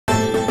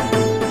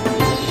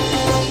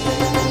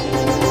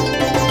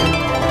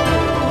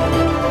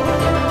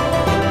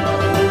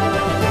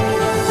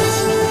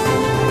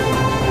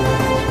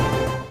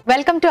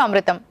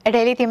Amrutham, a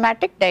daily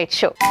thematic diet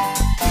show.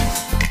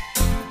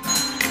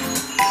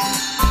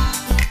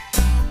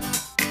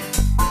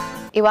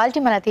 ఇవాల్టి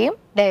మన theme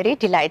dairy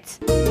delights.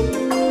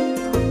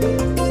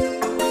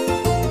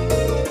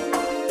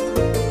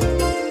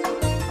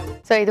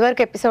 So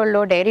ఇదివరకు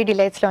ఎపిసోడ్లో డైరీ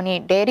డిలైట్స్లోని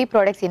డైరీ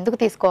ప్రోడక్ట్స్ ఎందుకు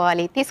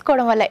తీసుకోవాలి,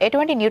 తీసుకోవడం వల్ల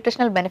ఎటువంటి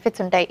న్యూట్రిషనల్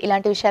బెనిఫిట్స్ ఉంటాయి,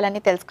 ఇలాంటి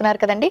విషయాలన్నీ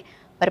తెలుసుకున్నారు కదండి.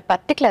 మరి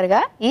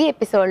పర్టికులర్గా ఈ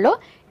ఎపిసోడ్లో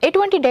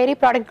ఎటువంటి డైరీ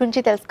ప్రోడక్ట్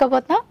గురించి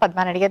తెలుసుకోబోతున్నాం,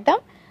 Padmani అడిగేద్దాం.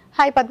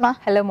 Hi Padma.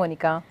 Hello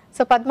Monika.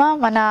 So Padma,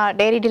 మన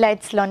డైరీ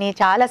డిలైట్స్లోని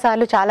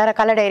చాలాసార్లు చాలా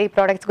రకాల డైరీ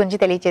ప్రోడక్ట్స్ గురించి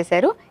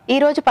తెలియజేశారు. ఈ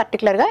రోజు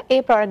పర్టికులర్గా ఏ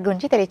ప్రోడక్ట్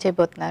గురించి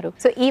తెలియజేయబోతున్నారు?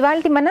 సో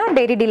ఇవాళ మన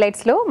డైరీ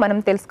డిలైట్స్లో మనం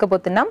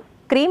తెలుసుకోబోతున్నాం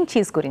క్రీమ్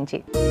చీజ్ గురించి.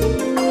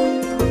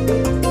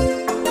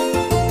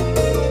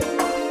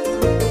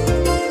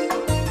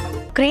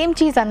 క్రీమ్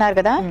చీజ్ అన్నారు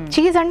కదా,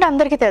 చీజ్ అంటే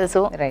అందరికీ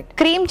తెలుసు.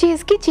 క్రీమ్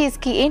చీజ్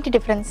కి ఏంటి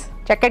డిఫరెన్స్?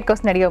 చక్కటి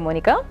క్వశ్చన్ అడిగావు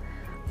మోనికా.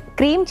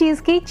 క్రీమ్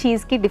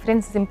చీజ్కి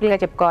డిఫరెన్స్ సింపుల్గా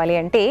చెప్పుకోవాలి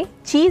అంటే,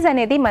 చీజ్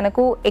అనేది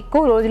మనకు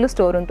ఎక్కువ రోజులు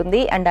స్టోర్ ఉంటుంది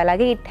అండ్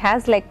అలాగే ఇట్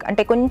హ్యాస్ లైక్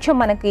అంటే కొంచెం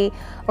మనకి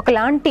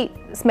ఒకలాంటి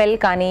స్మెల్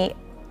కానీ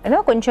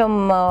కొంచెం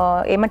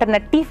ఏమంటారు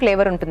నట్టి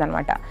ఫ్లేవర్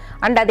ఉంటుందన్నమాట.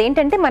 అండ్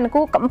అదేంటంటే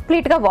మనకు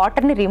కంప్లీట్గా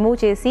వాటర్ని రిమూవ్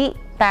చేసి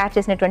తయారు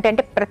చేసినటువంటి,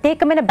 అంటే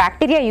ప్రత్యేకమైన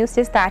బ్యాక్టీరియా యూస్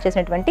చేసి తయారు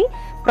చేసినటువంటి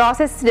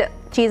ప్రాసెస్డ్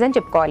చీజ్ అని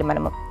చెప్పుకోవాలి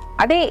మనము.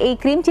 అదే ఈ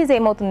క్రీమ్ చీజ్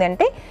ఏమవుతుంది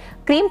అంటే,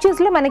 క్రీమ్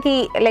చీజ్లో మనకి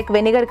లైక్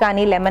వెనిగర్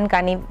కానీ లెమన్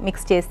కానీ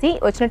మిక్స్ చేసి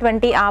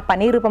వచ్చినటువంటి ఆ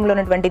పనీర్ రూపంలో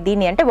ఉన్నటువంటి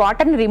దీన్ని అంటే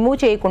వాటర్ని రిమూవ్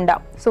చేయకుండా,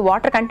 సో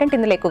వాటర్ కంటెంట్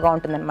ఇందులో ఎక్కువగా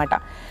ఉంటుందన్నమాట.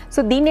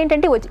 సో దీన్ని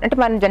ఏంటంటే అంటే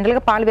మనం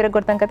జనరల్గా పాలు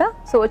విరగొడతాం కదా,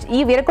 సో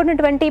ఈ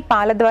విరగొట్టినటువంటి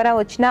పాల ద్వారా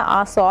వచ్చిన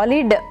ఆ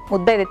సాలిడ్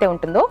ముద్ద ఏదైతే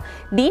ఉంటుందో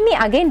దీన్ని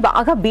అగైన్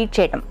బాగా బీట్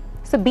చేయటం.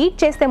 సో బీట్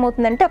చేస్తే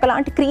ఏమవుతుందంటే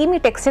ఒకలాంటి క్రీమీ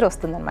టెక్స్చర్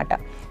వస్తుందన్నమాట.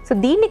 సో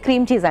దీన్ని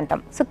క్రీమ్ చీజ్ అంటాం.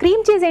 సో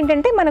క్రీమ్ చీజ్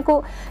ఏంటంటే మనకు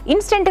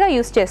ఇన్స్టెంట్గా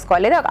యూస్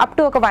చేసుకోవాలి, లేదా అప్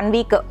టు ఒక 1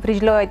 వీక్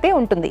ఫ్రిడ్జ్లో అయితే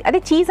ఉంటుంది. అదే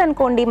చీజ్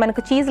అనుకోండి,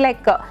 మనకు చీజ్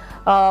లైక్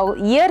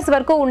ఇయర్స్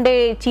వరకు ఉండే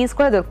చీజ్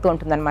కూడా దొరుకుతూ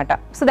ఉంటుంది అనమాట.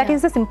 So that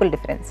is the simple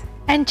difference.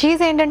 And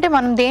cheese ఏంటంటే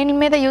మనం దేని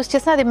మీద యూస్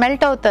చేస్తే అది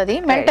మెల్ట్ అవుతుంది,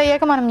 మెల్ట్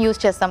అయ్యాక మనం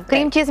యూస్ చేస్తాం.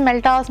 క్రీమ్ చీజ్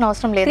మెల్ట్ అవ్వాల్సిన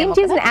అవసరం లేదు. Cream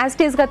cheese as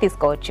it is గా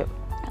తీసుకోవచ్చు.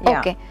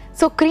 ఓకే.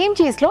 సో క్రీమ్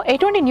చీజ్లో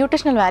ఎటువంటి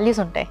న్యూట్రిషనల్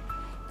వాల్యూస్ ఉంటాయి?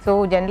 సో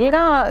జనరల్గా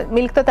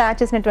మిల్క్తో తయారు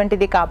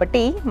చేసినటువంటిది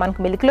కాబట్టి మనకు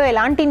మిల్క్లో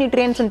ఎలాంటి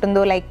న్యూట్రియంట్స్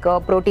ఉంటుందో లైక్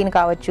ప్రోటీన్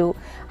కావచ్చు,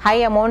 హై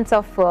అమౌంట్స్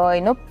ఆఫ్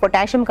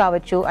పొటాషియం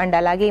కావచ్చు, అండ్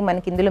అలాగే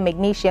మనకి ఇందులో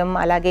మెగ్నీషియం,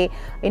 అలాగే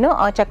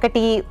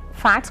చక్కటి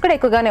ఫ్యాట్స్ కూడా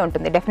ఎక్కువగానే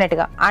ఉంటుంది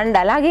డెఫినెట్గా. అండ్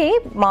అలాగే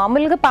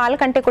మామూలుగా పాల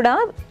కంటే కూడా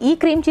ఈ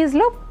క్రీమ్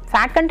చీజ్లో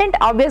ఫ్యాట్ కంటెంట్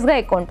ఆబ్వియస్గా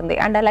ఎక్కువ ఉంటుంది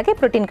అండ్ అలాగే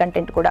ప్రోటీన్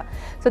కంటెంట్ కూడా.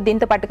 సో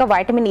దీంతో పాటుగా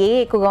వైటమిన్ ఏ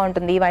ఎక్కువగా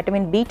ఉంటుంది,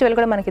 వైటమిన్ B12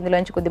 కూడా మనకి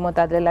ఇందులోంచి కొద్ది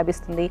మోతాదులో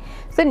లభిస్తుంది.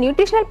 సో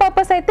న్యూట్రిషనల్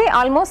పర్పస్ అయితే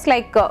ఆల్మోస్ట్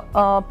లైక్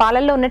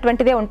పాలల్లో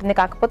ఉన్నటువంటిదే ఉంటుంది,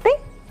 కాకపోతే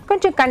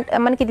కొంచెం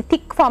మనకి ఇది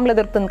థిక్ ఫామ్లో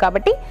దొరుకుతుంది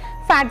కాబట్టి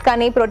ఫ్యాట్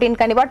కానీ ప్రోటీన్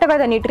కానీ వాట్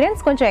ఎవర్ ద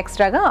న్యూట్రియంట్స్ కొంచెం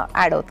ఎక్స్ట్రాగా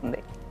యాడ్ అవుతుంది.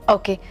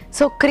 ఓకే.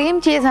 సో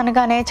క్రీమ్ చీజ్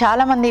అనగానే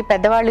చాలా మంది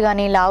పెద్దవాళ్ళు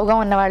కానీ లావుగా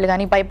ఉన్న వాళ్ళు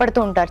కానీ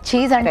భయపడుతూ ఉంటారు,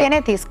 చీజ్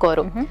అంటేనే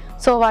తీసుకోరు.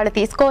 సో వాళ్ళు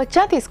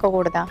తీసుకోవచ్చా,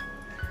 తీసుకోకూడదా?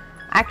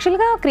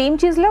 యాక్చువల్గా క్రీమ్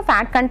చీజ్లో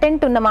ఫ్యాట్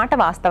కంటెంట్ ఉన్నమాట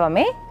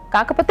వాస్తవమే,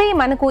 కాకపోతే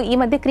మనకు ఈ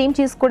మధ్య క్రీమ్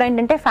చీజ్ కూడా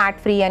ఏంటంటే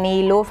ఫ్యాట్ ఫ్రీ అని,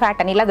 లో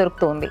ఫ్యాట్ అని ఇలా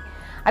దొరుకుతుంది.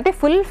 అయితే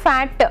ఫుల్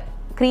ఫ్యాట్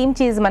క్రీమ్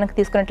చీజ్ మనకు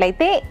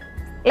తీసుకున్నట్లయితే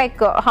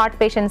లైక్ హార్ట్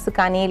పేషెంట్స్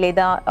కానీ,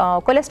 లేదా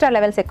కొలెస్ట్రాల్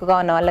లెవెల్స్ ఎక్కువగా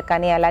ఉన్న వాళ్ళకి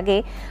కానీ, అలాగే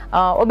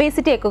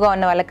ఒబేసిటీ ఎక్కువగా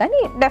ఉన్న వాళ్ళకి కానీ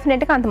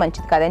డెఫినెట్గా అంత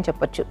మంచిది కాదని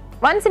చెప్పొచ్చు.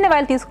 వన్స్ ఇన్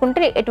వైల్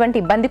తీసుకుంటే ఎటువంటి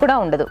ఇబ్బంది కూడా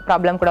ఉండదు,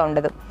 ప్రాబ్లం కూడా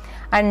ఉండదు.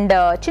 అండ్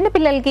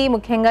చిన్నపిల్లలకి,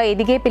 ముఖ్యంగా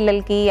ఎదిగే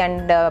పిల్లలకి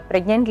అండ్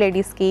ప్రెగ్నెంట్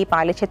లేడీస్కి,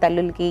 పాలిచ్చే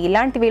తల్లులకి,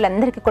 ఇలాంటి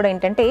వీళ్ళందరికీ కూడా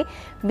ఏంటంటే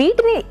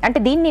వీటిని అంటే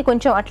దీన్ని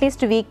కొంచెం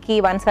అట్లీస్ట్ వీక్కి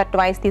 1 or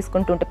 2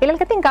 తీసుకుంటూ ఉంటే,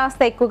 పిల్లలకైతే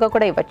ఇంకాస్త ఎక్కువగా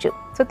కూడా ఇవ్వచ్చు.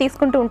 సో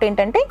తీసుకుంటూ ఉంటే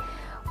ఏంటంటే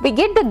we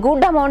get the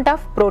good amount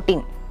of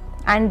protein.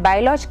 And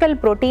biological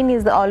protein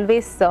is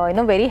always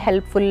very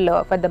helpful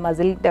for the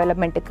muscle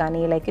development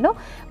కానీ, లైక్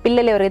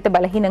పిల్లలు ఎవరైతే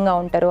బలహీనంగా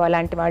ఉంటారో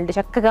అలాంటి వాళ్ళు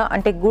చక్కగా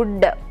అంటే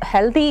గుడ్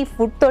హెల్తీ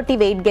ఫుడ్ తోటి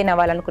వెయిట్ గెయిన్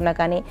అవ్వాలనుకున్నా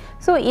కానీ,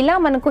 సో ఇలా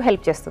మనకు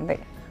హెల్ప్ చేస్తుంది.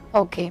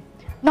 ఓకే.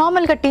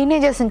 నార్మల్గా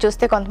టీనేజర్స్ని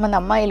చూస్తే కొంతమంది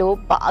అమ్మాయిలు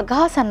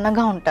బాగా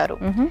సన్నగా ఉంటారు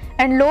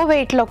అండ్ లో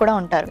వెయిట్లో కూడా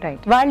ఉంటారు.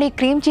 వాళ్ళు ఈ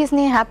క్రీమ్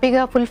చీజ్ని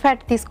హ్యాపీగా ఫుల్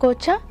ఫ్యాట్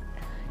తీసుకోవచ్చా?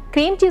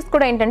 క్రీమ్ చీజ్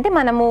కూడా ఏంటంటే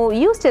మనము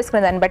యూస్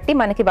చేసుకునే దాన్ని బట్టి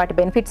మనకి వాటి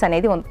బెనిఫిట్స్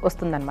అనేది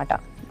వస్తుందన్నమాట.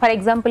 ఫర్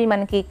ఎగ్జాంపుల్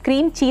మనకి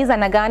క్రీమ్ చీజ్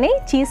అనగానే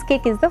cheese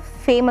cake is the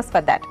famous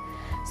for that.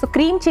 So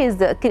cream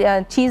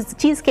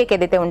cheese cake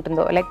ఏదైతే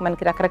ఉంటుందో, లైక్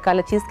మనకి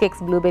రకరకాల cheese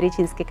cakes, blueberry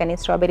cheese cake అని,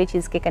 స్ట్రాబెర్రీ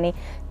చీజ్ కేక్ అని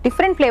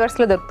డిఫరెంట్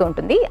ఫ్లేవర్స్లో దొరుకుతూ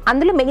ఉంటుంది.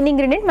 అందులో మెయిన్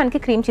ఇంగ్రీడియంట్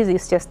మనకి క్రీమ్ చీజ్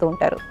యూస్ చేస్తూ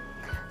ఉంటారు.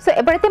 సో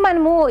ఎప్పుడైతే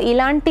మనము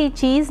ఇలాంటి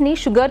చీజ్ని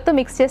షుగర్తో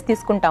మిక్స్ చేసి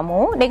తీసుకుంటామో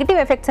నెగిటివ్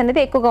ఎఫెక్ట్స్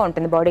అనేది ఎక్కువగా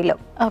ఉంటుంది బాడీలో.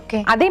 ఓకే.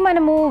 అదే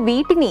మనము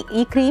వీటిని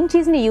ఈ క్రీమ్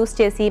చీజ్ని యూస్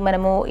చేసి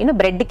మనము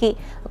బ్రెడ్కి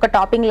ఒక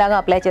టాపింగ్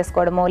లాగా అప్లై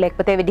చేసుకోవడమో,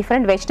 లేకపోతే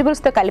డిఫరెంట్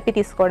వెజిటబుల్స్తో కలిపి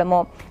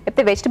తీసుకోవడమో,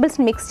 లేకపోతే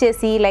వెజిటబుల్స్ మిక్స్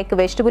చేసి లైక్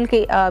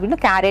వెజిటబుల్కి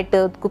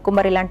క్యారెట్,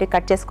 కుకుంబర్ ఇలాంటివి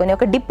కట్ చేసుకొని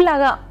ఒక డిప్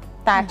లాగా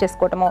తయారు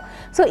చేసుకోవటము.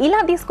 సో ఇలా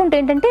తీసుకుంటే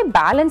ఏంటంటే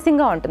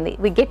బ్యాలెన్సింగ్గా ఉంటుంది.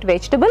 వి గెట్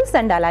వెజిటబుల్స్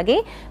అండ్ అలాగే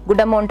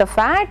good amount of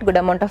fat, good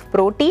amount of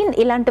protein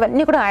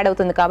ఇలాంటివన్నీ కూడా యాడ్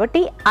అవుతుంది.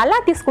 కాబట్టి అలా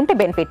తీసుకుంటే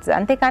బెనిఫిట్స్.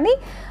 అంతేకాని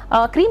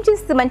క్రీమ్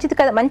చీజ్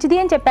మంచిది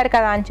అని చెప్పారు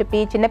కదా అని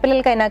చెప్పి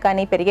చిన్నపిల్లలకైనా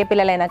కానీ, పెరిగే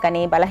పిల్లలైనా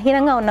కానీ,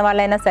 బలహీనంగా ఉన్న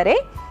వాళ్ళైనా సరే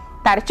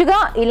తరచుగా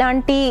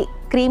ఇలాంటి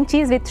cream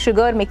cheese with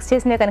sugar mix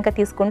చేసిన కనుక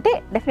తీసుకుంటే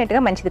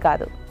డెఫినెట్గా మంచిది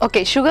కాదు.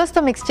 ఓకే,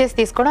 షుగర్స్తో మిక్స్ చేసి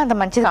తీసుకోవడం అంత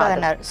మంచిది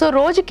కాదన్నారు. సో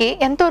రోజుకి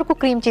ఎంతవరకు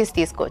క్రీమ్ చీజ్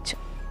తీసుకోవచ్చు?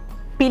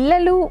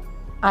 పిల్లలు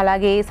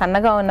అలాగే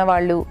సన్నగా ఉన్న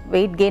వాళ్ళు,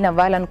 వెయిట్ గెయిన్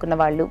అవ్వాలనుకున్న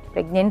వాళ్ళు,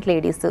 ప్రెగ్నెంట్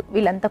లేడీస్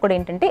వీళ్ళంతా కూడా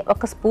ఏంటంటే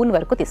 1 స్పూన్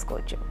వరకు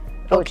తీసుకోవచ్చు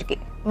రోజుకి.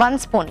 1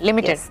 spoon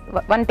limited,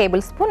 1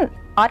 table spoon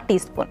or tea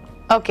spoon.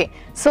 Okay,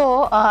 so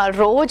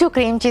రోజు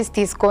క్రీమ్ చీజ్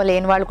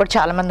తీసుకోలేని వాళ్ళు కూడా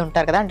చాలా మంది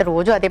ఉంటారు కదా, అంటే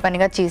రోజు అదే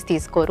పనిగా చీజ్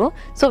తీసుకోరు.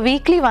 సో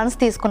వీక్లీ వన్స్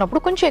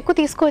తీసుకున్నప్పుడు కొంచెం ఎక్కువ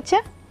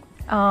తీసుకోవచ్చా?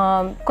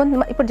 కొంత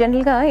ఇప్పుడు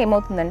జనరల్గా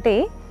ఏమవుతుందంటే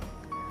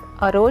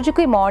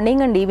రోజుకి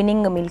మార్నింగ్ అండ్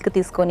ఈవినింగ్ మిల్క్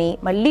తీసుకొని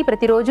మళ్ళీ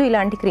ప్రతిరోజు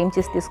ఇలాంటి క్రీమ్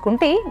చీజ్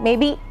తీసుకుంటే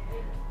మేబీ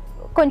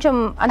కొంచెం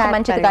అంత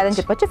మంచిది కాదని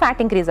చెప్పొచ్చు, ఫ్యాట్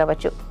ఇంక్రీజ్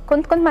అవ్వచ్చు.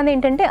 కొంతమంది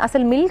ఏంటంటే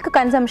అసలు మిల్క్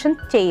కన్సంప్షన్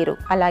చేయరు,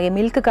 అలాగే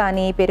మిల్క్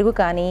కానీ పెరుగు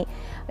కానీ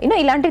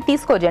ఇలాంటివి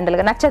తీసుకో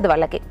జనరల్గా నచ్చదు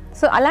వాళ్ళకి.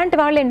 సో అలాంటి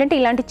వాళ్ళు ఏంటంటే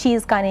ఇలాంటి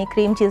చీజ్ కానీ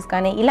క్రీమ్ చీజ్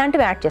కానీ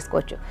ఇలాంటివి యాడ్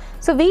చేసుకోవచ్చు.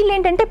 సో వీళ్ళు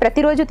ఏంటంటే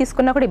ప్రతిరోజు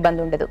తీసుకున్నా కూడా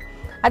ఇబ్బంది ఉండదు.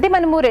 అదే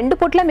మనము 2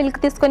 పూట్ల మిల్క్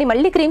తీసుకొని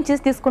మళ్ళీ క్రీమ్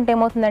చీజ్ తీసుకుంటే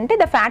ఏమవుతుందంటే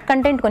ద ఫ్యాట్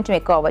కంటెంట్ కొంచెం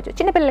ఎక్కువ అవ్వచ్చు.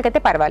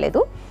 చిన్నపిల్లలకైతే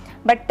పర్వాలేదు,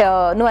 బట్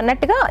నువ్వు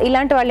అన్నట్టుగా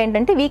ఇలాంటి వాళ్ళు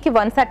ఏంటంటే వీక్కి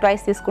 1 or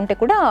 2 తీసుకుంటే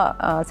కూడా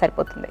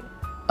సరిపోతుంది.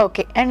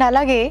 ఓకే, అండ్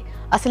అలాగే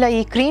అసలు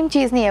ఈ క్రీమ్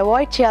చీజ్ ని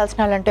అవాయిడ్ చేయాల్సిన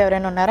వాళ్ళంటే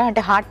ఎవరైనా ఉన్నారా?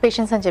 అంటే హార్ట్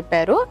పేషెంట్స్ అని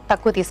చెప్పారు,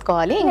 తక్కువ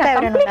తీసుకోవాలి. ఇంకా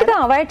ఎవరైనా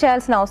అవాయిడ్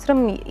చేయాల్సిన అవసరం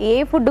ఏ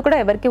ఫుడ్ కూడా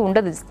ఎవరికి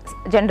ఉండదు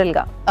జనరల్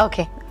గా.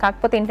 ఓకే,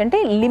 కాకపోతే ఏంటంటే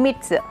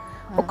లిమిట్స్,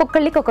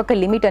 ఒక్కొక్కరికి ఒక్కొక్క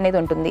లిమిట్ అనేది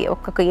ఉంటుంది,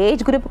 ఒక్కొక్క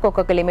ఏజ్ గ్రూప్కి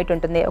ఒక్కొక్క లిమిట్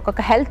ఉంటుంది,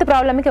 ఒక్కొక్క హెల్త్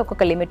ప్రాబ్లమ్కి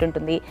ఒక్కొక్క లిమిట్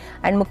ఉంటుంది.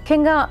 అండ్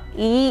ముఖ్యంగా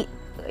ఈ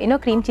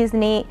క్రీమ్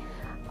చీజ్ని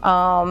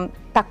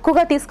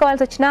తక్కువగా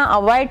తీసుకోవాల్సి వచ్చినా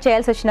అవాయిడ్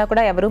చేయాల్సి వచ్చినా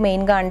కూడా ఎవరు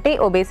మెయిన్గా అంటే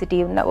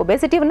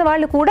ఒబేసిటీ ఉన్న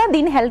వాళ్ళు కూడా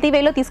దీన్ని హెల్తీ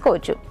వేలో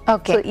తీసుకోవచ్చు.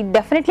 So it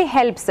definitely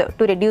helps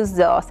to reduce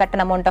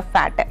certain amount of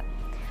fat.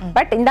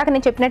 But ఇందాక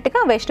నేను చెప్పినట్టుగా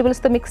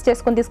వెజిటబుల్స్తో మిక్స్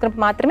చేసుకొని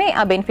తీసుకున్నప్పుడు మాత్రమే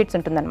ఆ బెనిఫిట్స్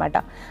ఉంటుందన్నమాట.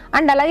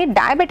 అండ్ అలాగే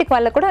డయాబెటిక్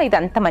వాళ్ళకు కూడా ఇది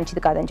అంత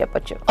మంచిది కాదని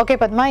చెప్పొచ్చు. ఓకే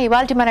పద్మ,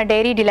 ఇవాళ మన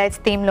డైరీ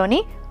డిలైట్స్ థీమ్లోని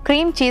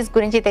క్రీమ్ చీజ్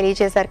గురించి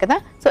తెలియజేశారు కదా,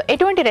 సో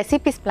ఎటువంటి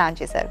రెసిపీస్ ప్లాన్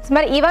చేశారు?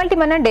 మరి ఇవాళ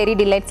మన డైరీ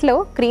డిలైట్స్లో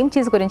క్రీమ్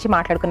చీజ్ గురించి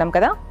మాట్లాడుకున్నాం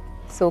కదా.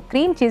 సో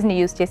క్రీమ్ చీజ్ని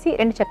యూజ్ చేసి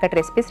 2 చక్కటి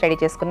రెసిపీస్ రెడీ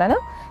చేసుకున్నాను.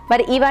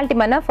 మరి ఇవాళ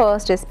మన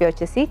ఫస్ట్ రెసిపీ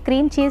వచ్చేసి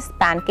క్రీమ్ చీజ్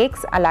ప్యాన్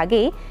కేక్స్, అలాగే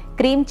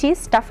క్రీమ్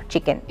చీజ్ స్టఫ్డ్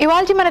చికెన్.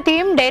 ఇవాళ మన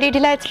థీమ్ డైరీ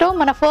డిలైట్స్ లో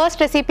మన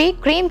first recipe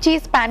cream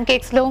cheese pan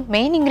cakes లో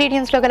మెయిన్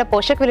ఇంగ్రీడియంట్స్ లో గల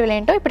పోషక విలువలు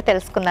ఏంటో ఇప్పుడు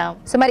తెలుసుకుందాం.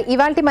 సో మరి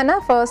ఇవాళ మన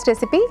first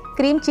recipe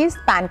cream cheese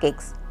pan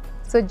cakes.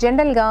 So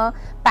జనరల్గా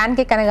ప్యాన్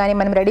కేక్ అనగానే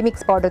మనం రెడీ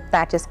మిక్స్ పౌడర్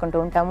తయారు చేసుకుంటూ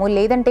ఉంటాము,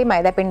 లేదంటే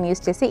మైదా పిండిని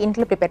యూస్ చేసి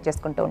ఇంట్లో ప్రిపేర్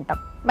చేసుకుంటూ ఉంటాం.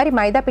 మరి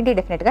మైదా పిండి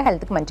డెఫినెట్గా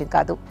హెల్త్కి మంచిది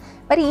కాదు.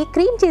 మరి ఈ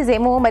క్రీమ్ చీజ్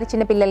ఏమో మరి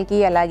చిన్నపిల్లలకి,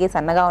 అలాగే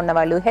సన్నగా ఉన్న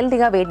వాళ్ళు,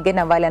 హెల్తీగా వెయిట్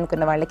గెయిన్ అవ్వాలి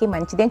అనుకున్న వాళ్ళకి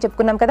మంచిది అని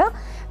చెప్పుకున్నాం కదా.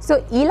 సో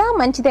ఇలా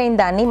మంచిదైన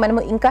దాన్ని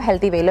మనము ఇంకా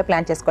హెల్తీ వేలో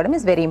ప్లాన్ చేసుకోవడం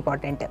ఇస్ వెరీ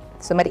ఇంపార్టెంట్.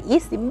 సో మరి ఈ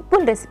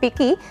సింపుల్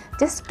రెసిపీకి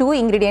జస్ట్ 2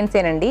 ఇంగ్రీడియంట్స్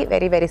ఏనండి,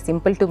 very very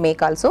simple to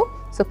make also.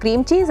 So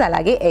cream cheese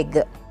అలాగే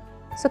ఎగ్.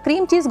 సో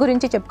క్రీమ్ చీజ్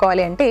గురించి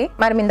చెప్పుకోవాలి అంటే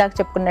మనం ఇందాక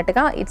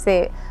చెప్పుకున్నట్టుగా it's a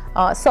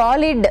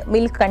solid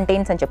milk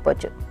contains అని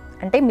చెప్పొచ్చు.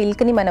 అంటే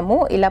మిల్క్ని మనము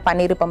ఇలా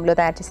పన్నీర్ రూపంలో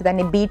తయారు చేసి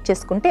దాన్ని బీట్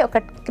చేసుకుంటే ఒక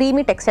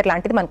క్రీమీ టెక్స్చర్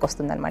లాంటిది మనకు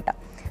వస్తుంది అనమాట.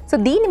 సో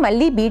దీన్ని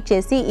మళ్ళీ బీట్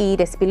చేసి ఈ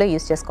రెసిపీలో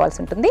యూస్ చేసుకోవాల్సి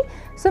ఉంటుంది.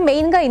 సో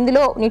మెయిన్గా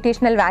ఇందులో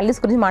న్యూట్రిషనల్ వాల్యూస్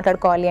గురించి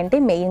మాట్లాడుకోవాలి అంటే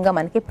మెయిన్గా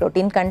మనకి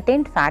ప్రోటీన్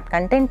కంటెంట్, ఫ్యాట్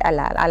కంటెంట్,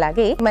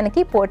 అలాగే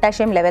మనకి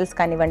పొటాషియం లెవెల్స్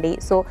కానివ్వండి,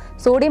 సో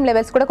సోడియం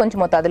లెవెల్స్ కూడా కొంచెం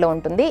మోతాదులో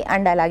ఉంటుంది.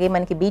 అండ్ అలాగే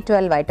మనకి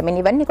B12 వైటమిన్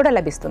ఇవన్నీ కూడా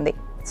లభిస్తుంది.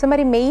 సో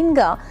మరి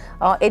మెయిన్గా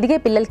ఎదిగే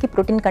పిల్లలకి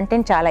ప్రోటీన్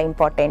కంటెంట్ చాలా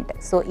ఇంపార్టెంట్.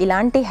 సో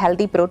ఇలాంటి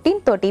హెల్తీ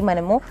ప్రోటీన్ తోటి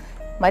మనము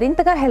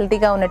మరింతగా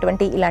హెల్తీగా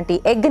ఉన్నటువంటి ఇలాంటి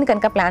ఎగ్ని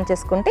కనుక ప్లాన్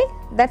చేసుకుంటే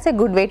that's a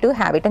good way to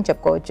have it అని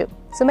చెప్పుకోవచ్చు.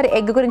 సో మరి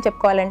ఎగ్ గురించి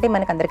చెప్పుకోవాలంటే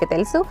మనకు అందరికీ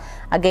తెలుసు,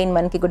 అగైన్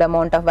మనకి good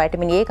amount of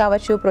vitamin A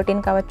కావచ్చు,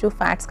 ప్రోటీన్ కావచ్చు,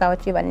 ఫ్యాట్స్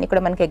కావచ్చు, ఇవన్నీ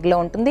కూడా మనకి ఎగ్లో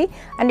ఉంటుంది.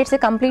 And it's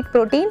a complete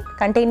protein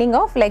containing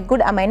of like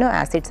good amino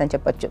acids అని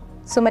చెప్పొచ్చు.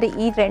 సో మరి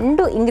ఈ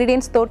 2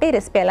 ఇంగ్రీడియంట్స్ తోటి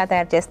రెసిపీ ఎలా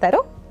తయారు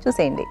చేస్తారో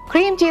చూసేయండి.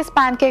 క్రీమ్ చీజ్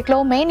ప్యాన్ కేక్ లో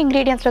మెయిన్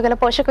ఇంగ్రీడియంట్స్ లో గల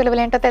పోషక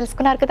విలువలు ఏంటో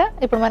తెలుసుకున్నారు కదా.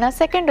 ఇప్పుడు మన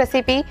second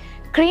recipe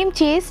cream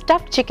cheese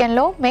stuffed chicken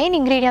లో మెయిన్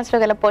ఇంగ్రీడియంట్స్ లో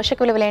గల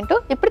పోషక విలువలు ఏంటో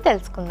ఇప్పుడు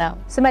తెలుసుకుందాం.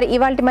 సో మరి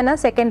ఇవాళ మన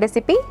second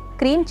recipe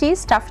cream cheese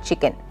stuffed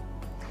chicken.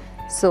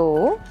 So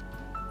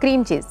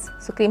cream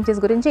cheese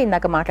గురించి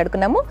ఇందాక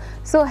మాట్లాడుకున్నాము.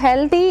 సో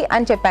హెల్తీ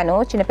అని చెప్పాను,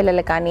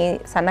 చిన్నపిల్లలు కానీ,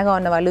 సన్నగా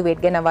ఉన్న వాళ్ళు,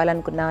 వెయిట్ గెయిన్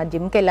అవ్వాలనుకున్నా,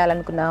 జిమ్కి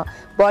వెళ్ళాలనుకున్నా,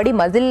 బాడీ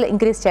మజిల్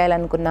ఇంక్రీజ్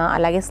చేయాలనుకున్నా,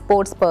 అలాగే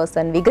స్పోర్ట్స్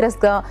పర్సన్,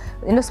 విగరస్గా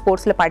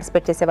స్పోర్ట్స్లో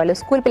పార్టిసిపేట్ చేసేవాళ్ళు,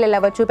 స్కూల్ పిల్లలు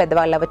అవ్వచ్చు,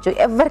 పెద్దవాళ్ళు అవ్వచ్చు,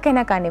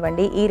 ఎవరికైనా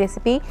కానివ్వండి ఈ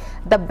రెసిపీ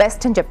ద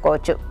బెస్ట్ అని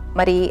చెప్పుకోవచ్చు.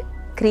 మరి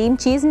క్రీమ్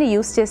చీజ్ని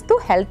యూస్ చేస్తూ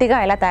హెల్తీగా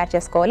ఎలా తయారు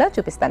చేసుకోవాలో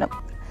చూపిస్తాను.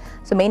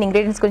 సో మెయిన్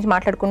ఇంగ్రీడియంట్స్ గురించి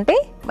మాట్లాడుకుంటే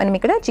మనం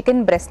ఇక్కడ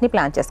చికెన్ బ్రెస్ట్ని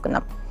ప్లాన్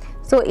చేసుకున్నాం.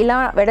 సో ఇలా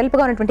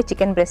వెడల్పుగా ఉన్నటువంటి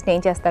చికెన్ బ్రెస్ట్ని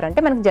ఏం చేస్తారంటే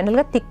మనకు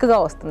జనరల్గా థిక్గా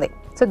వస్తుంది.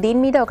 సో దీని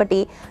మీద ఒకటి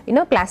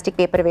ప్లాస్టిక్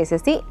పేపర్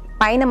వేసేసి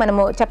పైన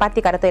మనము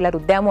చపాతీ కర్రతో ఇలా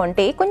రుద్దాము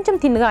అంటే కొంచెం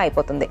థిన్గా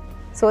అయిపోతుంది.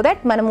 సో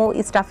దట్ మనము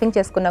ఈ స్టఫింగ్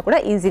చేసుకున్నా కూడా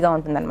ఈజీగా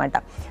ఉంటుందన్నమాట.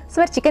 సో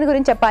మరి చికెన్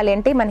గురించి చెప్పాలి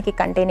అంటే మనకి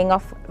containing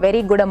of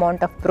very good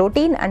amount of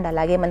protein, and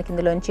అలాగే మనకి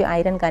ఇందులోంచి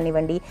ఐరన్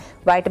కానివ్వండి,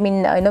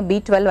 వైటమిన్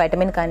B12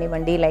 వైటమిన్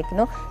కానివ్వండి, లైక్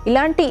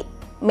ఇలాంటి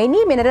మెనీ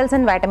మినరల్స్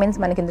అండ్ వైటమిన్స్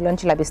మనకి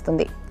ఇందులోంచి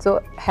లభిస్తుంది. సో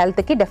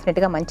హెల్త్కి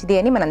డెఫినెట్గా మంచిది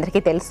అని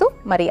మనందరికీ తెలుసు.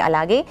 మరి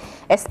అలాగే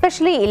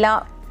ఎస్పెషలీ ఇలా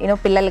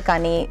పిల్లలు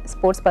కానీ,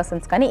 స్పోర్ట్స్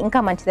పర్సన్స్ కానీ ఇంకా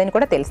మంచిదని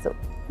కూడా తెలుసు.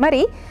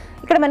 మరి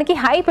ఇక్కడ మనకి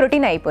హై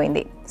ప్రోటీన్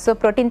అయిపోయింది. సో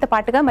ప్రోటీన్తో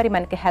పాటుగా మరి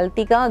మనకి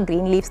హెల్తీగా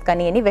గ్రీన్ లీవ్స్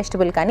కానీ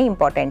వెజిటబుల్ కానీ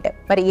ఇంపార్టెంట్.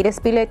 మరి ఈ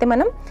రెసిపీలో అయితే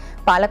మనం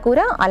పాలకూర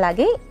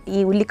అలాగే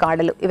ఈ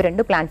ఉల్లికాడలు ఇవి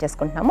రెండు ప్లాన్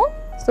చేసుకుంటున్నాము.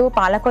 సో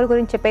పాలకూర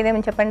గురించి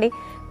చెప్పేదేమని చెప్పండి,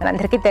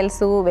 మనందరికీ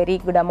తెలుసు very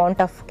good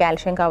amount of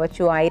calcium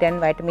కావచ్చు, iron,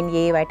 vitamin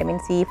A,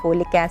 vitamin C,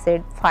 folic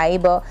acid,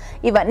 fibre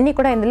ఇవన్నీ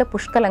కూడా ఇందులో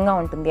పుష్కలంగా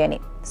ఉంటుంది అని.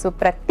 సో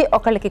ప్రతి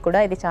ఒక్కళ్ళకి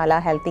కూడా ఇది చాలా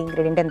హెల్తీ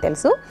ఇంగ్రీడియంట్ అని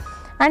తెలుసు.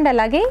 అండ్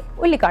అలాగే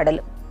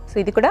ఉల్లికాడలు, సో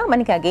ఇది కూడా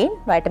మనకి again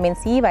vitamin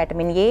C,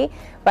 vitamin A,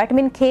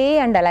 vitamin K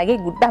and అలాగే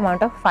గుడ్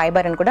అమౌంట్ ఆఫ్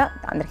ఫైబర్ అని కూడా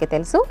అందరికీ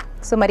తెలుసు.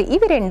 సో మరి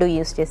ఇవి రెండు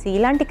యూస్ చేసి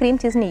ఇలాంటి క్రీమ్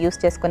చీజ్ని యూస్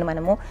చేసుకుని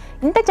మనము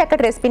ఇంత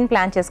చక్కటి రెసిపీని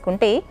ప్లాన్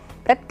చేసుకుంటే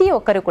ప్రతి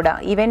ఒక్కరు కూడా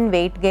ఈవెన్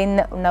వెయిట్ గెయిన్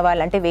ఉన్న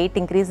వాళ్ళు, అంటే వెయిట్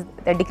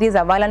డిక్రీజ్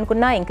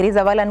అవ్వాలనుకున్నా, ఇంక్రీజ్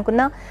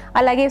అవ్వాలనుకున్నా,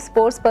 అలాగే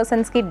స్పోర్ట్స్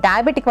పర్సన్స్కి,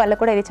 డయాబెటిక్ వాళ్ళకు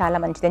కూడా ఇది చాలా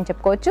మంచిది అని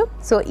చెప్పుకోవచ్చు.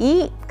 సో ఈ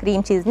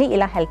క్రీమ్ చీజ్ని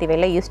ఇలా హెల్తీ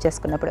వేలో యూస్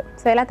చేసుకున్నప్పుడు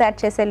సో ఎలా తయారు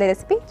చేసే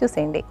రెసిపీ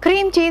చూసేయండి.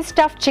 క్రీమ్ చీజ్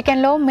స్టఫ్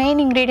చికెన్లో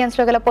మెయిన్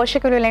ఇంగ్రీడియంట్స్లో గల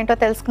పోషక విలువలు ఏంటో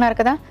తెలుసుకున్నారు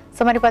కదా.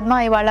 సో మరి పద్మ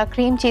ఇవాళ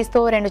క్రీమ్ చీజ్తో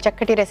 2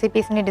 చక్కటి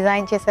రెసిపీస్ని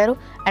డిజైన్ చేశారు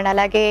అండ్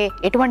అలాగే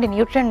ఎటువంటి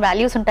న్యూట్రియంట్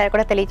వాల్యూస్ ఉంటాయో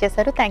కూడా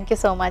తెలియజేశారు. Thank you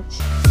so much.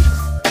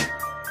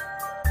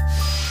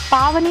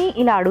 Pavani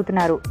ఇలా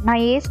అడుగుతున్నారు, నా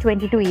ఏజ్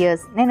 22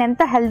 years, నేను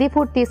ఎంత హెల్దీ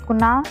ఫుడ్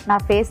తీసుకున్నా నా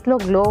ఫేస్లో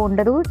గ్లో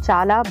ఉండదు,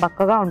 చాలా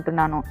బక్కగా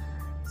ఉంటున్నాను.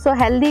 సో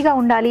హెల్దీగా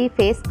ఉండాలి,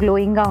 ఫేస్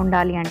గ్లోయింగ్గా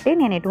ఉండాలి అంటే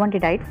నేను ఎటువంటి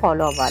డైట్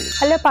ఫాలో అవ్వాలి?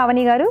 హలో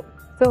పావని గారు,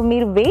 సో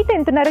మీరు వెయిట్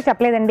ఎంత ఉన్నారో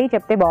చెప్పలేదండి,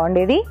 చెప్తే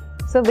బాగుండేది.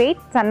 సో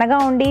వెయిట్ సన్నగా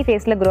ఉండి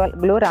ఫేస్లో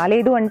గ్లో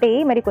రాలేదు అంటే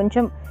మరి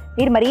కొంచెం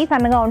మీరు మరీ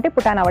సన్నగా ఉంటే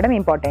పుటాన్ అవ్వడం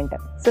ఇంపార్టెంట్.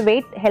 సో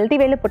వెయిట్ హెల్తీ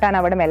వేలో పుటాన్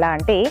అవ్వడం ఎలా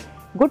అంటే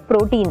good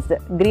proteins,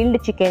 grilled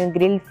chicken,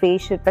 grilled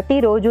fish,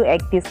 ప్రతిరోజు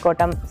ఎగ్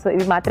తీసుకోవటం. సో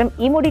ఇవి మాత్రం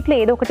ఈ మూడిట్లో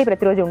ఏదో ఒకటి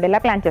ప్రతిరోజు ఉండేలా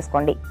ప్లాన్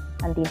చేసుకోండి.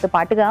 అండ్ దీంతో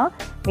పాటుగా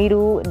మీరు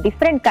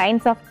different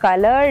kinds of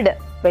coloured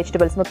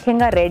vegetables,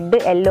 ముఖ్యంగా రెడ్,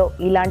 ఎల్లో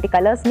ఇలాంటి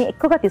కలర్స్ని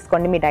ఎక్కువగా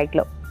తీసుకోండి మీ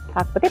డైట్లో.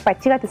 కాకపోతే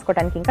పచ్చిగా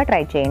తీసుకోవడానికి ఇంకా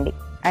ట్రై చేయండి.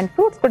 అండ్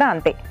ఫ్రూట్స్ కూడా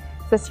అంతే.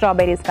 సో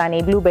స్ట్రాబెర్రీస్ కానీ,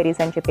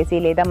 బ్లూబెర్రీస్ అని చెప్పేసి,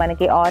 లేదా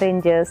మనకి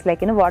ఆరెంజెస్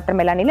లైక్ వాటర్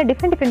మెలాన్, ఇలా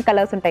డిఫరెంట్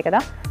కలర్స్ ఉంటాయి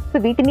కదా. సో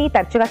వీటిని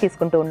తరచుగా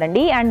తీసుకుంటూ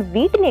ఉండండి. అండ్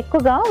వీటిని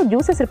ఎక్కువగా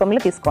జ్యూసెస్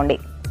రూపంలో తీసుకోండి.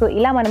 సో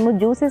ఇలా మనము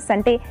జ్యూసెస్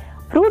అంటే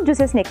ఫ్రూట్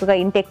జ్యూసెస్ని ఎక్కువగా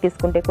ఇంటేక్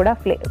తీసుకుంటే కూడా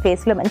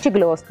ఫేస్లో మంచి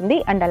గ్లో వస్తుంది.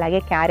 అండ్ అలాగే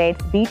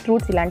క్యారెట్స్,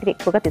 బీట్రూట్స్ ఇలాంటివి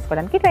ఎక్కువగా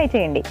తీసుకోవడానికి ట్రై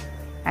చేయండి.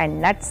 And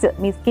nuts,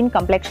 me skin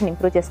complexion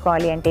improve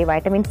చేసుకోవాలి అంటే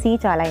వైటమిన్ సి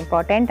చాలా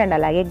ఇంపార్టెంట్. అండ్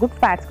అలాగే గుడ్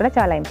ఫ్యాట్స్ కూడా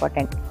చాలా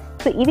ఇంపార్టెంట్.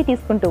 సో ఇవి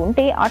తీసుకుంటూ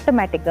ఉంటే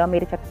ఆటోమేటిక్గా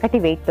మీరు చక్కటి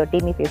వెయిట్ తోటి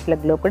మీ ఫేస్లో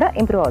గ్లో కూడా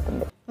ఇంప్రూవ్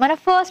అవుతుంది. మన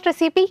first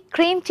recipe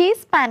cream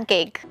cheese pan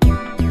cake.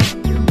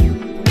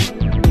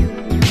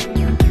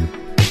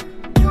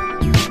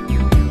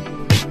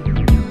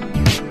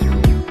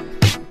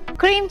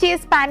 Cream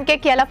cheese pan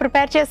cake ఎలా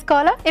ప్రిపేర్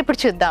చేసుకోవాలో ఇప్పుడు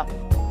చూద్దాం.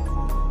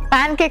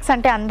 పాన్ కేక్స్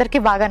అంటే అందరికీ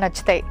బాగా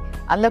నచ్చుతాయి.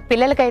 అందులో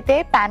పిల్లలకైతే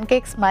పాన్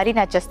కేక్స్ మరీ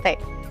నచ్చేస్తాయి.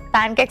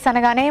 పాన్ కేక్స్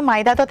అనగానే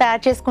మైదాతో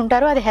తయారు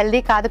చేసుకుంటారు, అది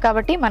హెల్దీ కాదు.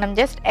 కాబట్టి మనం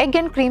just egg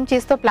and cream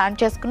చీజ్తో plan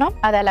చేసుకున్నాం.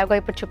 అది ఎలాగో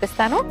ఇప్పుడు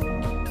చూపిస్తాను.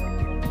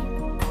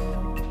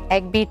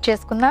 ఎగ్ బీట్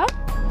చేసుకుందాం.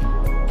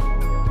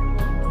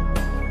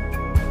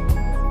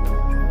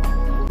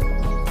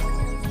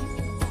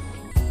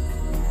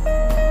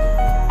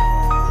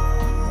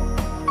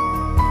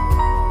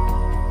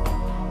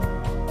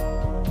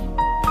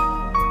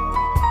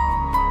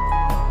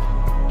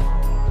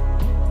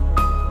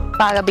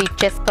 బాగా బీట్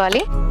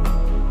చేసుకోవాలి.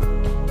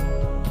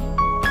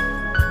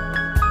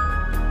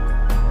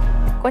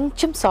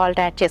 కొంచెం సాల్ట్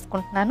యాడ్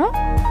చేసుకుంటున్నాను.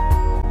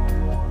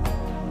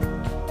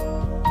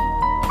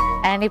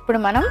 అండ్ ఇప్పుడు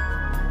మనం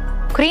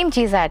క్రీమ్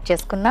చీజ్ యాడ్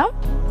చేసుకుందాం.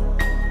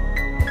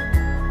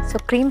 సో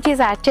క్రీమ్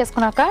చీజ్ యాడ్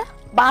చేసుకున్నాక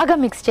బాగా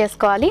మిక్స్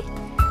చేసుకోవాలి.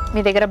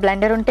 మీ దగ్గర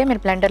బ్లెండర్ ఉంటే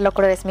మీరు బ్లెండర్లో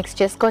కూడా వేసి మిక్స్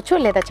చేసుకోవచ్చు,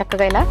 లేదా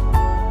చక్కగా ఇలా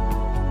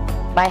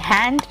బై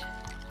హ్యాండ్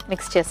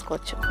మిక్స్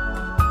చేసుకోవచ్చు.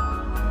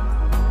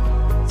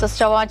 సో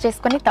స్టవ్ ఆన్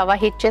చేసుకొని తవా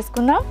హీట్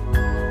చేసుకుందాం.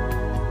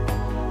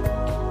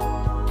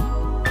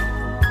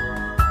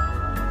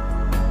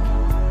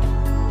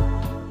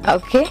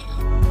 ఓకే,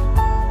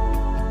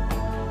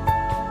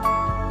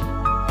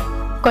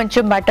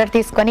 కొంచెం బటర్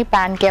తీసుకొని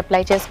ప్యాన్ కి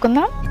అప్లై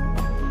చేసుకుందాం.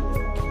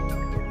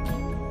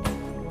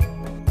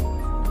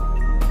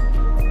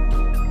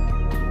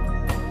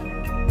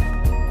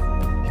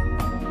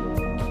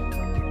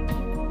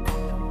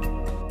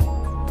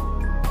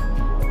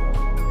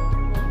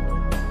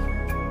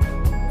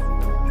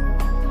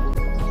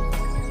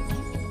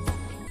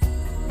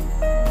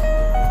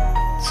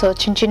 సో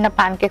చిన్న చిన్న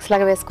ప్యాన్ కేక్స్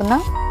లాగా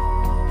వేసుకుందాం.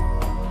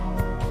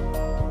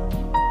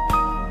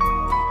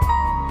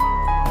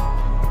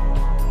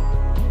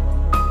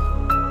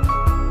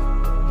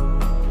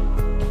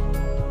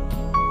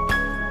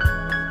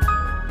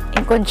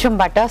 ఇంకొంచెం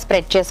బటర్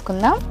స్ప్రెడ్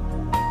చేసుకుందాం.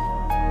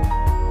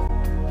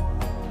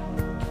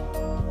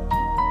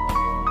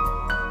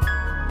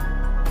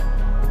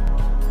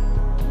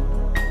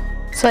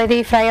 సో ఇది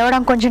ఫ్రై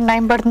అవ్వడం కొంచెం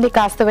టైం పడుతుంది,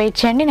 కాస్త వెయిట్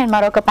చేయండి. నేను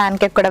మరొక ప్యాన్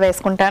కేక్ కూడా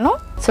వేసుకుంటాను.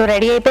 సో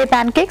రెడీ అయిపోయి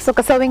ప్యాన్ కేక్స్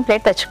ఒక సర్వింగ్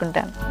ప్లేట్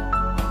తెచ్చుకుంటాను.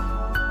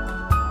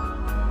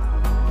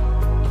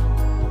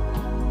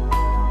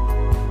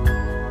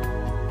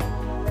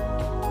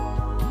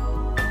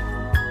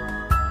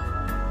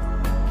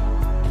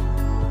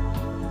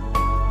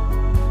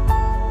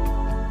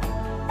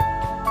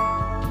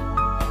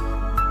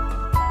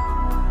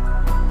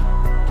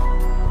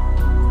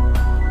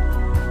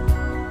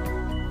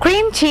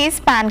 చీజ్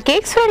ప్యాన్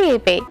కేక్స్ రెడీ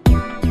అయిపోయాయి.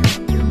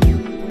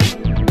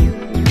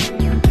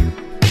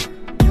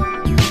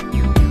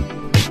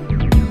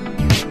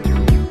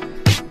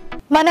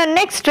 మన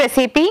next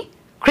recipe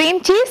cream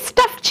cheese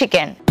stuffed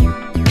chicken.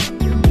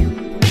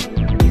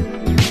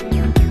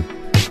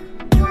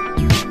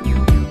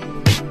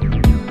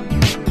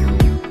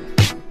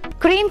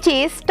 Cream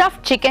cheese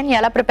stuffed chicken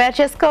ఎలా ప్రిపేర్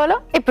చేసుకోవాలో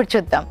ఇప్పుడు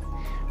చూద్దాం.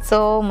 సో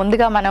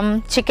ముందుగా మనం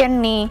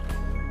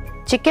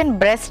చికెన్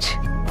బ్రెస్ట్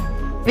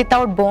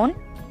వితౌట్ బోన్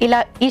ఇలా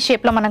ఈ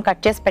షేప్లో మనం కట్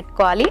చేసి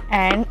పెట్టుకోవాలి.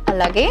 అండ్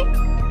అలాగే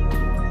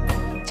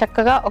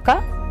చక్కగా ఒక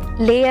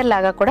లేయర్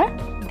లాగా కూడా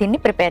దీన్ని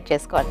ప్రిపేర్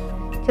చేసుకోవాలి.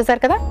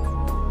 చూసారు కదా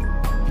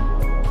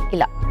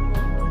ఇలా.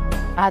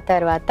 ఆ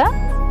తర్వాత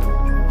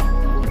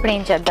ఇప్పుడు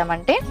ఏం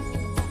చేద్దామంటే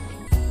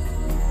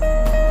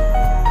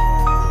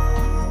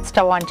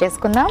స్టవ్ ఆన్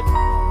చేసుకుందాం.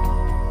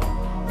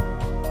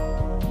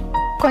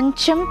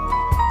 కొంచెం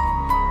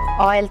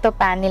ఆయిల్తో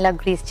ప్యాన్ ఇలా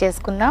గ్రీస్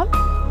చేసుకుందాం.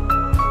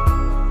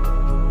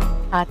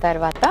 ఆ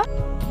తర్వాత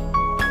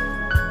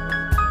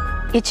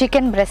ఈ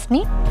చికెన్ బ్రెస్ట్ని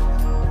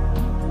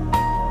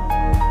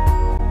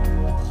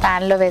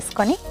ప్యాన్లో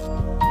వేసుకొని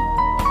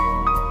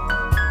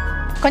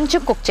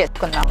కొంచెం కుక్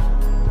చేసుకుందాం.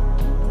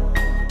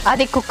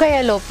 అది కుక్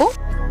అయ్యేలోపు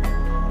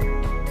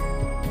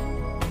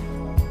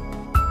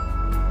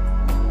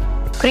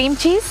క్రీమ్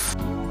చీజ్,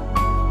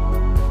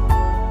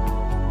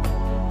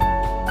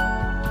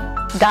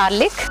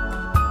 గార్లిక్,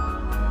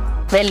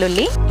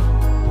 వెల్లుల్లి,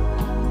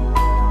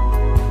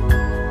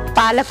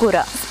 పాలకూర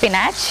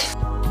స్పినాచ్,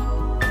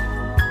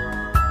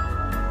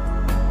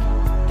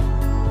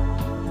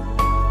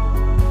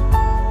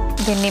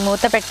 దీన్ని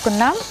మూత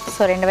పెట్టుకుందాం.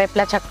 సో రెండు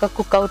వైపులా చక్కగా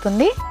కుక్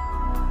అవుతుంది.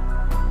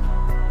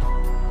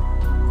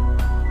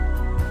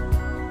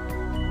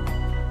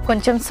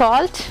 కొంచెం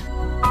సాల్ట్,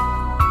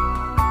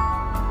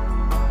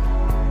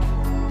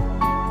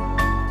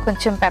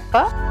 కొంచెం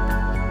పెప్పర్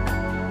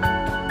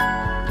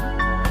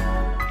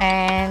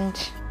అండ్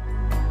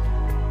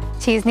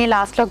చీజ్ని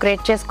లాస్ట్లో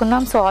గ్రేట్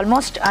చేసుకుందాం. సో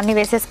ఆల్మోస్ట్ అన్ని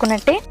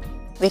వేసేసుకున్నట్టే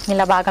వీటిని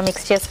ఇలా బాగా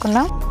మిక్స్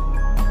చేసుకుందాం.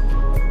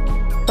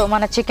 సో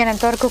మన చికెన్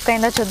ఎంతవరకు కుక్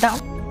అయిందో చూద్దాం.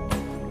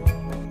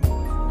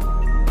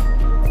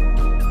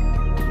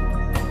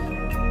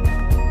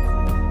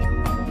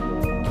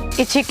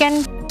 ఈ చికెన్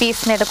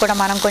పీస్ మీద కూడా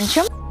మనం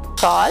కొంచెం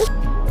సాల్ట్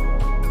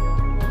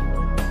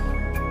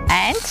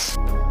అండ్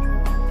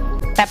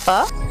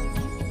పెప్పర్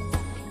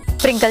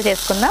స్ప్రింకిల్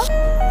చేసుకుందాం.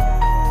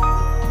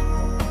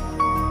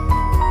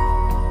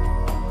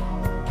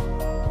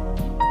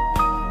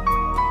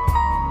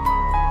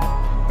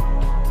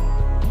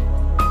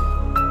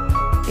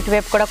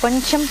 ఇటువైపు కూడా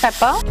కొంచెం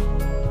పెప్పర్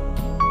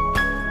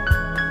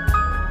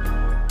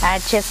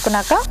యాడ్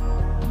చేసుకున్నాక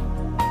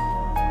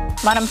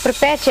మనం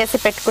ప్రిపేర్ చేసి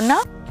పెట్టుకున్న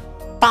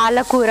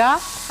పాలకూర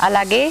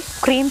అలాగే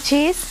క్రీమ్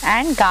చీజ్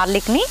అండ్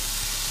గార్లిక్ని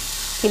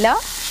ఇలా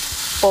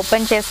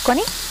ఓపెన్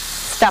చేసుకొని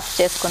స్టఫ్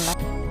చేసుకుందాం.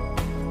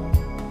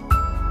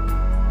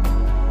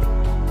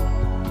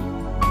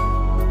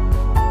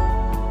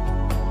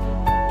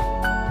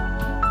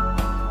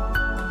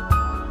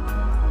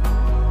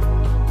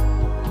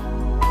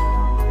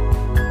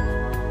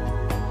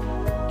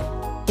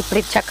 ఇప్పుడు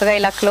ఇది చక్కగా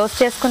ఇలా క్లోజ్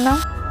చేసుకుందాం.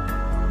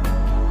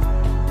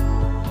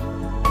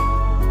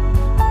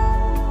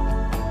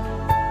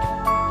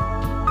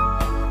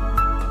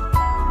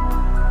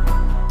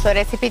 సో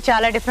రెసిపీ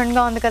చాలా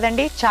డిఫరెంట్గా ఉంది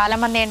కదండి. చాలా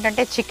మంది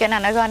ఏంటంటే చికెన్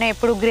అనగానే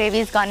ఎప్పుడు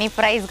గ్రేవీస్ కానీ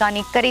ఫ్రైస్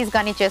కానీ కర్రీస్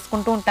కానీ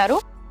చేసుకుంటూ ఉంటారు.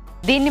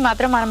 దీన్ని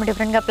మాత్రం మనం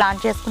డిఫరెంట్గా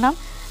ప్లాన్ చేసుకున్నాం.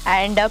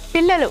 అండ్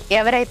పిల్లలు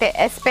ఎవరైతే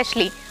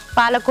ఎస్పెషలీ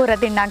పాలకూర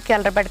తినడానికి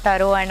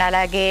అలరబెడతారో అండ్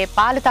అలాగే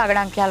పాలు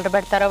తాగడానికి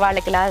అలరబెడతారో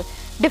వాళ్ళకి ఇలా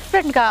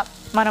డిఫరెంట్గా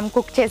మనం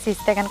కుక్ చేసి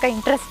ఇస్తే కనుక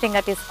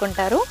ఇంట్రెస్టింగ్గా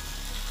తీసుకుంటారు.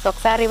 సో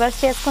ఒకసారి రివర్స్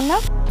చేసుకుందాం.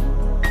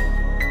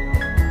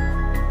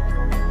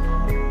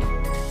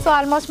 సో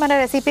ఆల్మోస్ట్ మన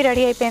రెసిపీ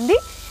రెడీ అయిపోయింది.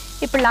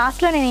 ఇప్పుడు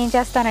లాస్ట్లో నేను ఏం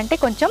చేస్తానంటే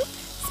కొంచెం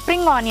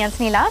స్ప్రింగ్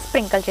ఆనియన్స్ని ఇలా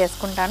స్ప్రింకిల్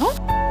చేసుకుంటాను.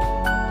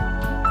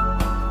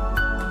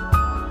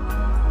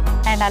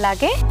 అండ్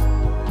అలాగే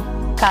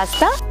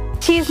కాస్త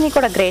చీజ్ని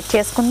కూడా గ్రేట్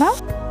చేసుకుందాం.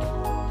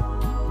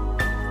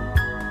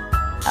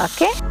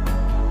 Okay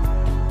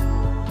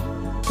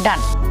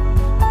done.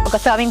 ఒక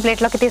సర్వింగ్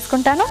ప్లేట్లోకి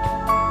తీసుకుంటాను.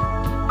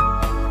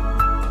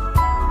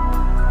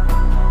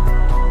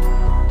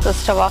 సో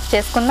స్టవ్ ఆఫ్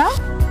చేసుకుందాం.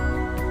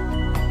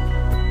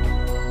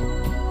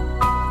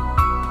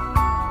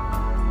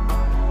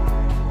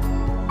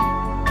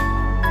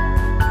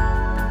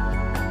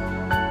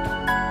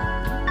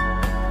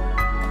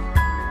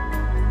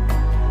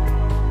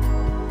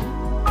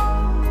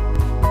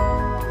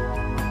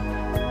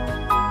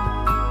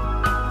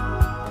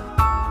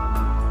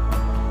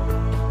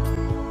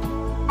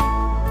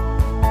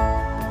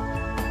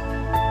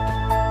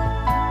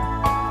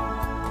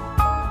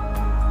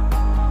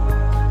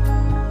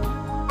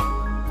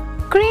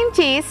 Cream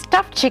cheese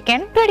stuffed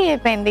chicken ready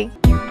అయిపోయింది.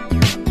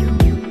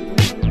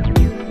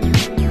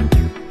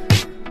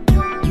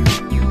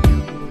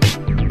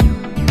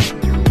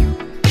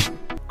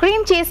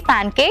 క్రీమ్ చీజ్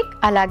ప్యాన్ కేక్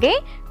అలాగే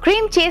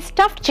క్రీమ్ చీజ్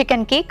స్టఫ్డ్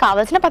చికెన్ కి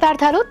కావలసిన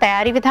పదార్థాలు,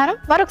 తయారీ విధానం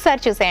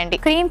మరొకసారి చూసేయండి.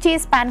 క్రీమ్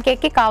చీజ్ పాన్ కేక్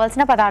కి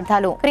కావాల్సిన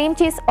పదార్థాలు: క్రీమ్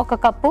చీజ్ 1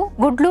 కప్పు,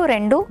 గుడ్లు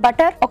 2,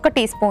 butter 1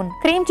 tea spoon.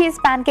 Cream cheese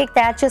pan cake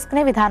తయారు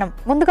చేసుకునే విధానం: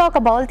 ముందుగా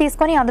ఒక బౌల్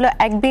తీసుకొని అందులో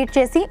ఎగ్ బీట్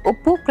చేసి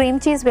ఉప్పు,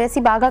 క్రీమ్ చీజ్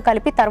వేసి బాగా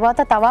కలిపి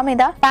తర్వాత తవా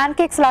మీద పాన్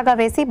కేక్స్ లాగా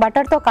వేసి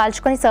బటర్ తో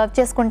కాల్చుకొని సర్వ్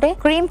చేసుకుంటే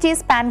cream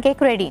cheese pan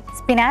cake ready.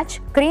 Spinach,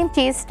 cream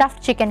cheese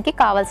stuffed chicken కి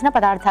కావాల్సిన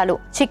పదార్థాలు: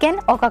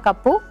 చికెన్ 1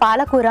 కప్పు,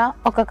 పాలకూర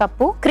 1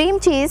 cup,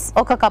 cream cheese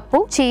 1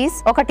 cup, cheese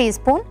 1 tea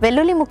spoon,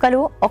 వెల్లుల్లి ముక్కలు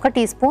 1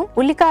 టీ స్పూన్,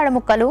 ఉల్లికాడ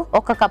ముక్కలు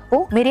 1 కప్పు,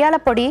 మిరియాల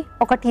పొడి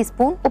 1 టీ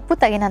స్పూన్, ఉప్పు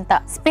తగినంత.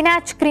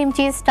 Spinach cream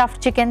cheese stuffed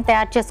chicken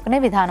తయారు చేసుకునే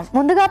విధానం: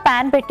 ముందుగా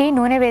పాన్ పెట్టి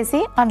నూనె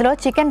వేసి అందులో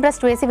చికెన్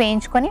బ్రెస్ట్ వేసి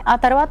వేయించుకొని ఆ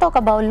తర్వాత ఒక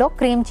బౌల్లో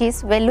క్రీమ్ చీజ్,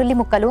 వెల్లుల్లి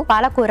ముక్కలు,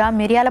 పాలకూర,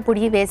 మిరియాల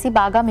పొడి వేసి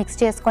బాగా మిక్స్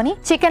చేసుకొని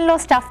చికెన్ లో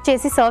స్టఫ్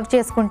చేసి సర్వ్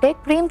చేసుకుంటే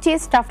cream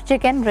cheese stuffed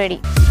chicken ready.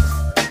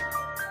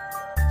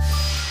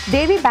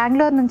 దేవి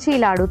బెంగళూరు నుంచి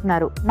ఇలా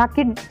అడుగుతున్నారు, నా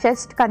కిడ్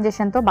చెస్ట్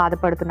కంజెషన్ తో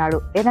బాధపడుతున్నాడు,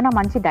 ఏదైనా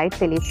మంచి డైట్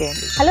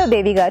తెలియచేయండి. హలో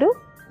దేవి గారు,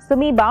 సో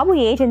మీ బాబు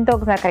ఏజ్ ఎంతో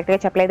ఒకసారి కరెక్ట్గా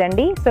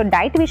చెప్పలేదండి. సో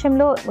డైట్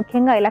విషయంలో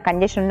ముఖ్యంగా ఇలా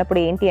కంజెషన్ ఉన్నప్పుడు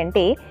ఏంటి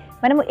అంటే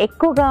మనము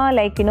ఎక్కువగా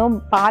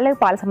పాలకు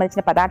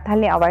సంబంధించిన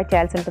పదార్థాలని అవాయిడ్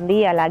చేయాల్సి ఉంటుంది.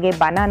 అలాగే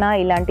బనానా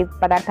ఇలాంటి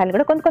పదార్థాలు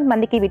కూడా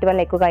కొంతమందికి వీటి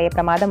వల్ల ఎక్కువగా అయ్యే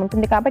ప్రమాదం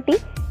ఉంటుంది కాబట్టి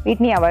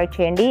వీటిని అవాయిడ్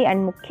చేయండి.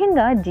 అండ్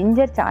ముఖ్యంగా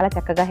జింజర్ చాలా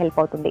చక్కగా హెల్ప్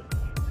అవుతుంది.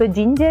 సో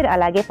జింజర్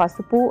అలాగే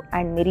పసుపు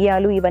అండ్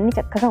మిరియాలు ఇవన్నీ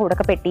చక్కగా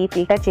ఉడకపెట్టి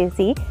ఫిల్టర్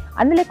చేసి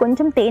అందులో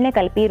కొంచెం తేనె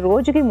కలిపి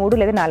రోజుకి 3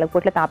 లేదా 4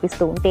 పూట్ల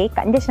తాపిస్తూ ఉంటే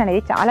కంజెషన్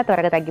అనేది చాలా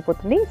త్వరగా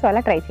తగ్గిపోతుంది. సో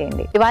అలా ట్రై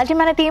చేయండి. ఇవాళ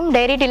మన టీం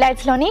డైరీ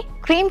డిలైట్స్ లోని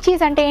క్రీమ్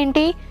చీజ్ అంటే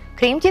ఏంటి,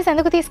 క్రీమ్ చీజ్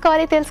ఎందుకు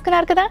తీసుకోవాలి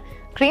తెలుసుకున్నారు కదా.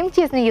 క్రీమ్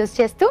చీజ్ ని యూజ్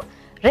చేస్తూ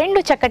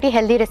 2 చక్కటి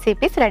హెల్దీ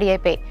రెసిపీస్ రెడీ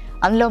అయిపోయాయి.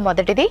 అందులో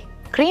మొదటిది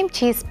క్రీమ్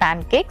చీజ్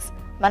పాన్ కేక్స్,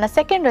 మన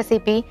second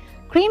recipe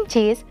cream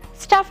cheese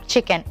stuffed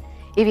chicken.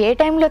 ఇవి ఏ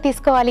టైంలో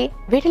తీసుకోవాలి,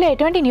 వీటిలో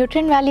ఎటువంటి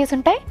న్యూట్రియన్ వాల్యూస్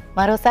ఉంటాయి,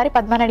 మరోసారి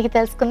పద్మని అడిగి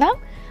తెలుసుకుందాం.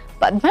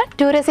 పద్మ,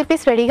 2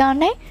 రెసిపీస్ రెడీగా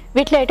ఉన్నాయి,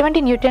 వీటిలో ఎటువంటి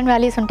న్యూట్రియన్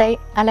వాల్యూస్ ఉంటాయి,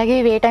 అలాగే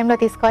ఇవి ఏ టైంలో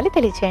తీసుకోవాలి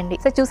తెలియచేయండి.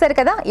 సో చూసారు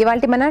కదా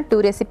ఇవాళ మన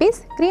 2 recipes,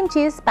 cream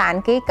cheese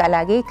pan cake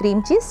అలాగే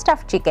cream cheese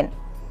stuffed chicken.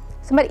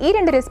 So మరి ఈ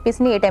 2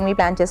 రెసిపీస్ని ఏ టైంలో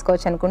ప్లాన్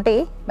చేసుకోవచ్చు అనుకుంటే,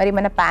 మరి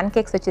మన పాన్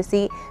కేక్స్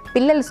వచ్చేసి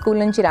పిల్లలు స్కూల్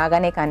నుంచి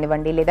రాగానే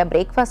కానివ్వండి లేదా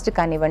బ్రేక్ఫాస్ట్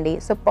కానివ్వండి,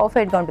 సో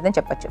పర్ఫెక్ట్గా ఉంటుందని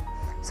చెప్పొచ్చు.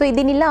 సో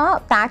దీన్ని ఇలా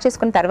తయారు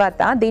చేసుకున్న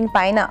తర్వాత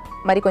దీనిపైన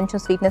మరి కొంచెం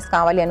స్వీట్నెస్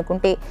కావాలి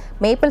అనుకుంటే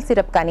మేపుల్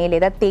సిరప్ కానీ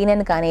లేదా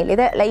తేనెను కానీ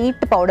లేదా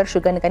లైట్ పౌడర్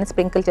షుగర్ని కానీ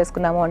స్ప్రింకిల్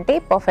చేసుకున్నాము అంటే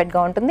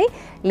పర్ఫెక్ట్గా ఉంటుంది.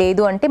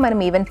 లేదు అంటే మనం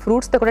ఈవెన్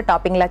ఫ్రూట్స్తో కూడా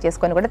టాపింగ్లా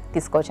చేసుకొని కూడా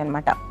తీసుకోవచ్చు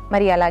అనమాట.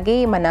 మరి అలాగే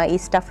మన ఈ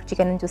స్టఫ్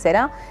చికెన్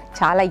చూసారా,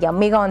 చాలా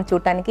యమ్మీగా ఉంది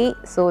చూడటానికి.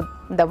 సో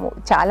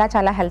చాలా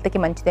చాలా హెల్త్కి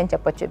మంచిది అని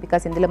చెప్పొచ్చు.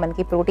 బికాస్ ఇందులో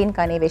మనకి ప్రోటీన్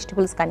కానీ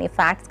వెజిటబుల్స్ కానీ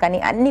ఫ్యాట్స్ కానీ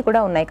అన్నీ కూడా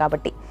ఉన్నాయి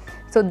కాబట్టి.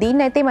 సో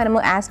దీన్ని అయితే మనము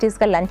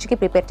యాస్టీస్గా లంచ్కి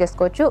ప్రిపేర్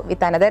చేసుకోవచ్చు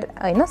with another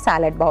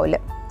salad bowl.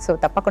 So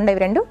తప్పకుండా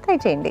ఇవి 2 ట్రై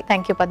చేయండి.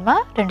 థ్యాంక్ యూ పద్మ,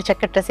 2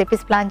 చక్కటి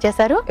రెసిపీస్ ప్లాన్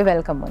చేశారు.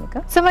 వెల్కమ్ మోనికా.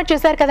 సో మరి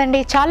చూసారు కదండి,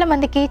 చాలా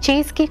మందికి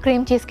చీజ్ కి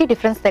క్రీమ్ చీజ్ కి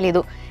డిఫరెన్స్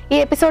తెలియదు. ఈ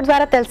ఎపిసోడ్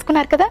ద్వారా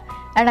తెలుసుకున్నారు కదా.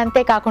 అండ్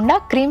అంతేకాకుండా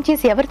క్రీమ్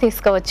చీజ్ ఎవరు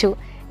తీసుకోవచ్చు,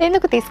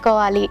 ఎందుకు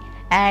తీసుకోవాలి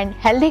అండ్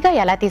హెల్దీగా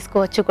ఎలా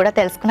తీసుకోవచ్చు కూడా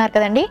తెలుసుకున్నారు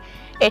కదండి.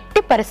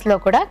 ఎట్టి పరిస్థితిలో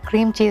కూడా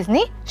క్రీమ్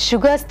చీజ్ని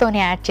షుగర్స్తోని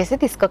యాడ్ చేసి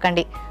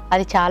తీసుకోకండి,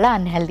 అది చాలా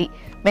అన్హెల్దీ.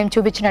 మేము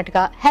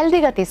చూపించినట్టుగా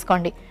హెల్దీగా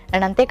తీసుకోండి.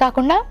 అండ్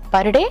అంతేకాకుండా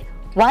per day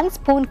 1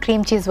 spoon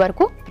cream cheese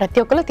వరకు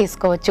ప్రతి ఒక్కరు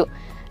తీసుకోవచ్చు.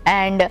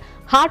 అండ్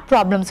హార్ట్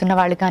ప్రాబ్లమ్స్ ఉన్న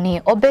వాళ్ళు కానీ,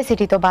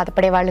 ఒబేసిటీతో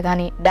బాధపడే వాళ్ళు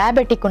కానీ,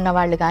 డయాబెటిక్ ఉన్న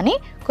వాళ్ళు కానీ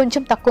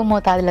కొంచెం తక్కువ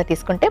మోతాదులో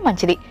తీసుకుంటే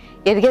మంచిది.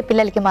 ఎదిగే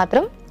పిల్లలకి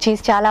మాత్రం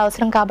చీజ్ చాలా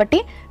అవసరం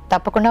కాబట్టి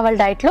తప్పకుండా వాళ్ళ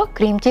డైట్ లో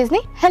క్రీమ్ చీజ్ ని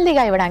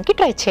హెల్దీగా ఇవ్వడానికి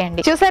ట్రై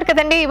చేయండి. చూసారు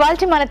కదండి,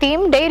 ఇవాళ మన టీం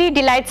డైరీ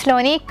డిలైట్స్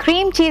లోని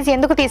క్రీమ్ చీజ్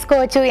ఎందుకు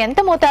తీసుకోవచ్చు, ఎంత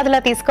మోతాదులో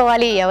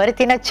తీసుకోవాలి, ఎవరు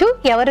తినొచ్చు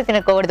ఎవరు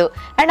తినకూడదు,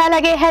 అండ్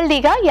అలాగే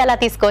హెల్దీగా ఎలా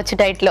తీసుకోవచ్చు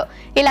డైట్ లో,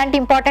 ఇలాంటి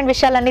ఇంపార్టెంట్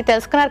విషయాలన్నీ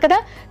తెలుసుకున్నారు కదా.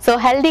 సో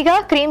హెల్దీగా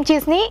క్రీమ్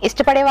చీజ్ ని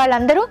ఇష్టపడే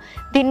వాళ్ళందరూ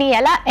దీన్ని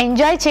ఎలా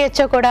ఎంజాయ్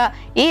చేయొచ్చో కూడా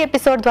ఈ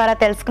ఎపిసోడ్ ద్వారా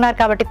తెలుసుకున్నారు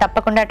కాబట్టి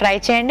తప్పకుండా ట్రై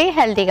చేయండి,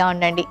 హెల్దీగా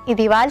ఉండండి.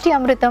 ఇది ఇవాల్టి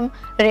అమృతం.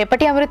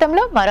 రేపటి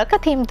అమృతంలో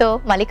మరొక థీమ్ తో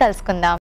మళ్ళీ కలుసుకుందాం.